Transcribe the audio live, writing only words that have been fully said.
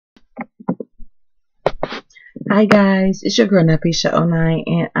Hi guys, it's your girl Napisha09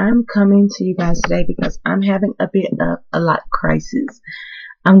 and I'm coming to you guys today because I'm having a bit of a lock crisis.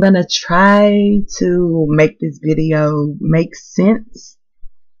 I'm gonna try to make this video make sense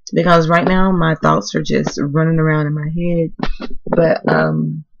because right now my thoughts are just running around in my head. But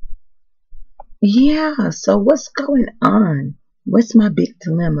yeah, so what's going on? What's my big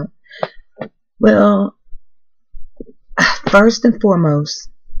dilemma? Well, first and foremost,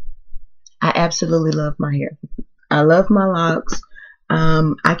 I absolutely love my hair. I love my locks.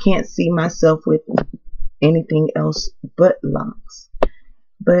 I can't see myself with anything else but locks.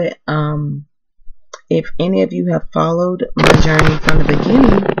 But if any of you have followed my journey from the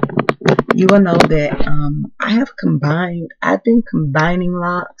beginning, you will know that I've been combining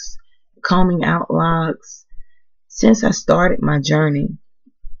locks, combing out locks since I started my journey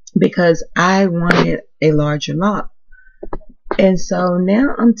because I wanted a larger lock. And so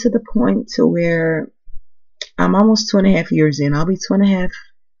now I'm to the point to where I'm almost 2.5 years in. I'll be 2.5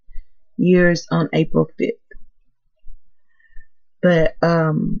 years on April 5th. But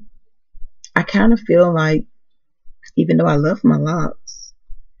I kind of feel like, even though I love my locks,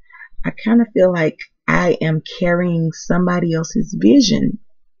 I kind of feel like I am carrying somebody else's vision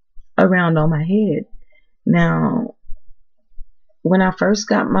around on my head. Now, when I first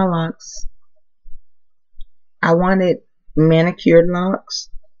got my locks, I wanted manicured locks,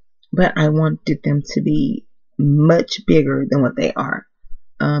 but I wanted them to be much bigger than what they are.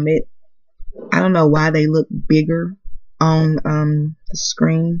 I don't know why they look bigger on the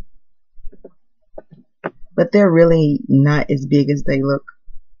screen, but they're really not as big as they look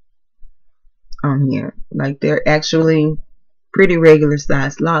on here. Like, they're actually pretty regular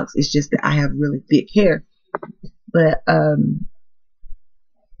sized locks. It's just that I have really thick hair. But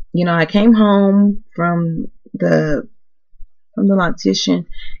you know, I came home from the loctician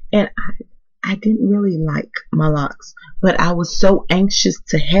and I didn't really like my locks, but I was so anxious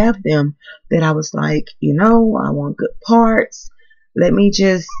to have them that I was like, you know, I want good parts. Let me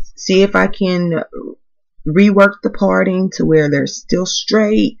just see if I can rework the parting to where they're still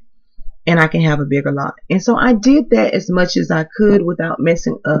straight and I can have a bigger lock. And so I did that as much as I could without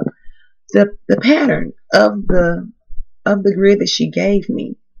messing up the pattern of the grid that she gave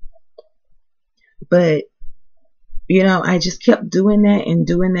me. But you know, I just kept doing that and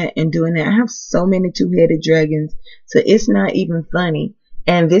doing that and doing that. I have so many two-headed dragons, so it's not even funny.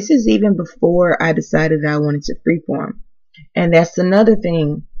 And this is even before I decided I wanted to freeform. And that's another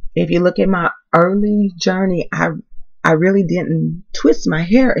thing. If you look at my early journey, I really didn't twist my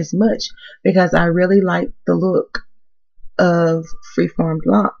hair as much because I really liked the look of freeformed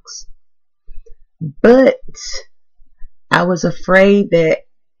locks. But I was afraid that,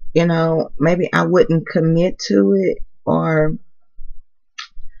 you know, maybe I wouldn't commit to it, or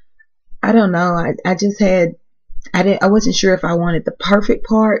I don't know. I wasn't sure if I wanted the perfect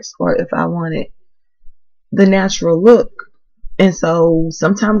parts or if I wanted the natural look. And so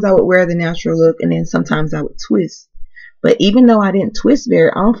sometimes I would wear the natural look and then sometimes I would twist. But even though I didn't twist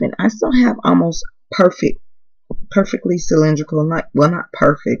very often, I still have almost perfectly cylindrical, not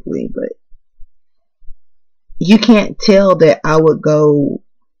perfectly, but you can't tell that I would go,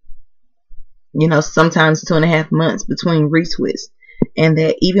 you know, sometimes 2.5 months between retwists, and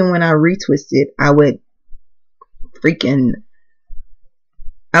that even when I retwisted, I would freaking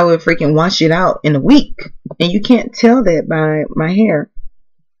wash it out in a week, and you can't tell that by my hair.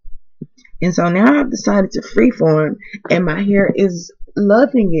 And so now I've decided to freeform, and my hair is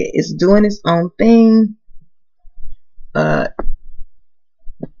loving it. It's doing its own thing.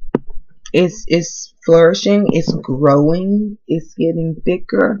 It's flourishing. It's growing. It's getting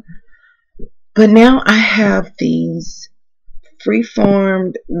thicker. But now I have these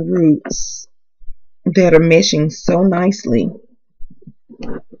freeformed roots that are meshing so nicely.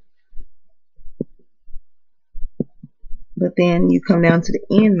 But then you come down to the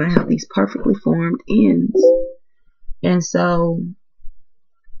end and I have these perfectly formed ends. And so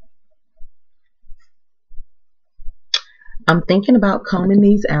I'm thinking about combing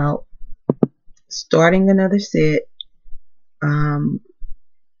these out, starting another set.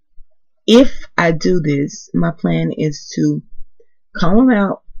 If I do this, my plan is to comb them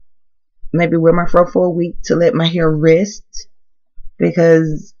out, maybe wear my fro for a week to let my hair rest,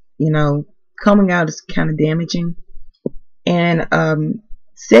 because, you know, combing out is kind of damaging, and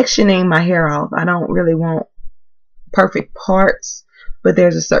sectioning my hair off. I don't really want perfect parts, but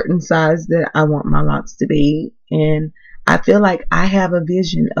there's a certain size that I want my locks to be, and I feel like I have a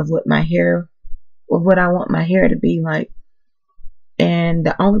vision of what I want my hair to be like. And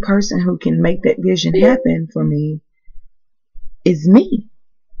the only person who can make that vision happen for me is me.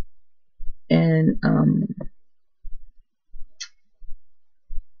 And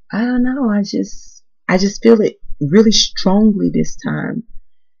I don't know. I just feel it really strongly this time.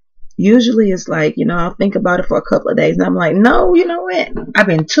 Usually it's like, I'll think about it for a couple of days and I'm like, no, you know what? I've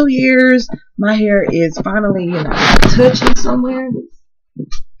been 2 years. My hair is finally, touching somewhere.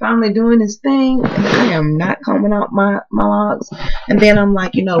 Finally doing this thing. And I am not combing out my locks. And then I'm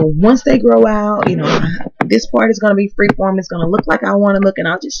like, once they grow out, this part is going to be freeform. It's going to look like I want to look and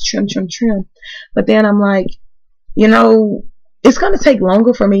I'll just trim, trim, trim. But then I'm like, it's going to take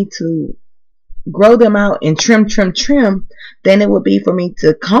longer for me to grow them out and trim, trim, trim than it would be for me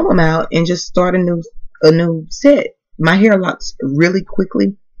to comb them out and just start a new set. My hair locks really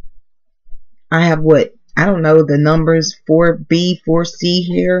quickly. I have I don't know the numbers, 4B, 4C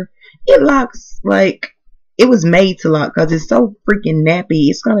hair. It locks like it was made to lock because it's so freaking nappy.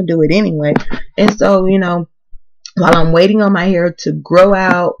 It's gonna do it anyway. And so, while I'm waiting on my hair to grow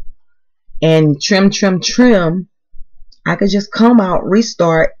out and trim, trim, trim, I could just comb out,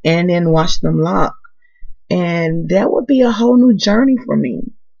 restart, and then watch them lock. And that would be a whole new journey for me.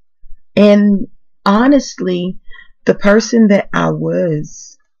 And honestly, the person that I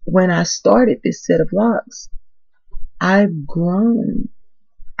was when I started this set of locks, I've grown.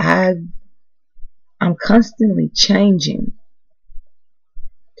 I'm constantly changing.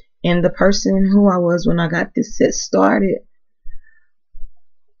 And the person who I was when I got this set started,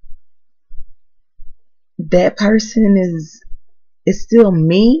 that person is still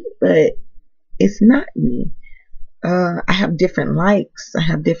me, but it's not me. I have different likes. I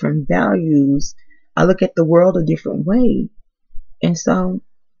have different values. I look at the world a different way. And so,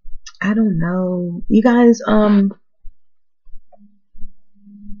 I don't know. You guys, I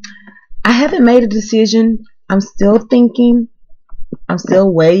haven't made a decision. I'm still thinking. I'm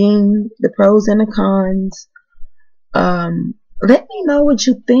still weighing the pros and the cons. Let me know what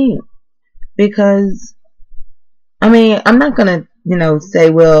you think. Because, I'm not going to, say,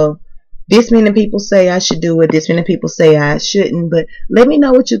 well, this many people say I should do it, this many people say I shouldn't, but let me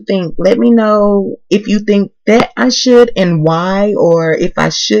know what you think. Let me know if you think that I should and why, or if I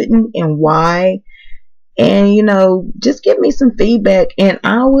shouldn't and why. And, just give me some feedback and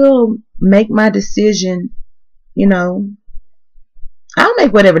I will make my decision. I'll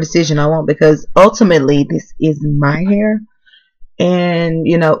make whatever decision I want because ultimately this is my hair. And,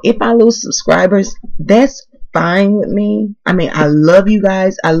 if I lose subscribers, that's fine with me. I love you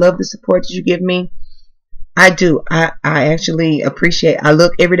guys. I love the support that you give me. I do. I actually appreciate. I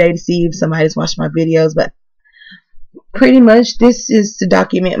look every day to see if somebody's watching my videos, but pretty much this is to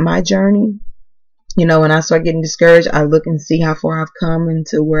document my journey. When I start getting discouraged, I look and see how far I've come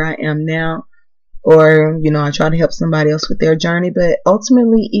into where I am now, or I try to help somebody else with their journey. But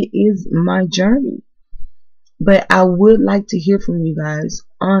ultimately, it is my journey. But I would like to hear from you guys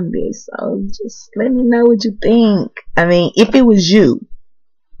on this. So just let me know what you think. If it was you,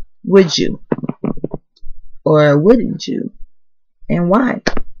 would you? Or wouldn't you? And why?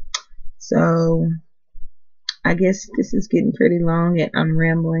 So I guess this is getting pretty long and I'm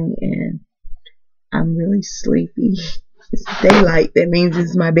rambling and I'm really sleepy. It's daylight. That means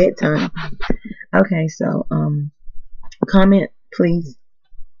it's my bedtime. Okay, so comment please.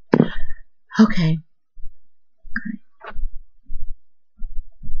 Okay.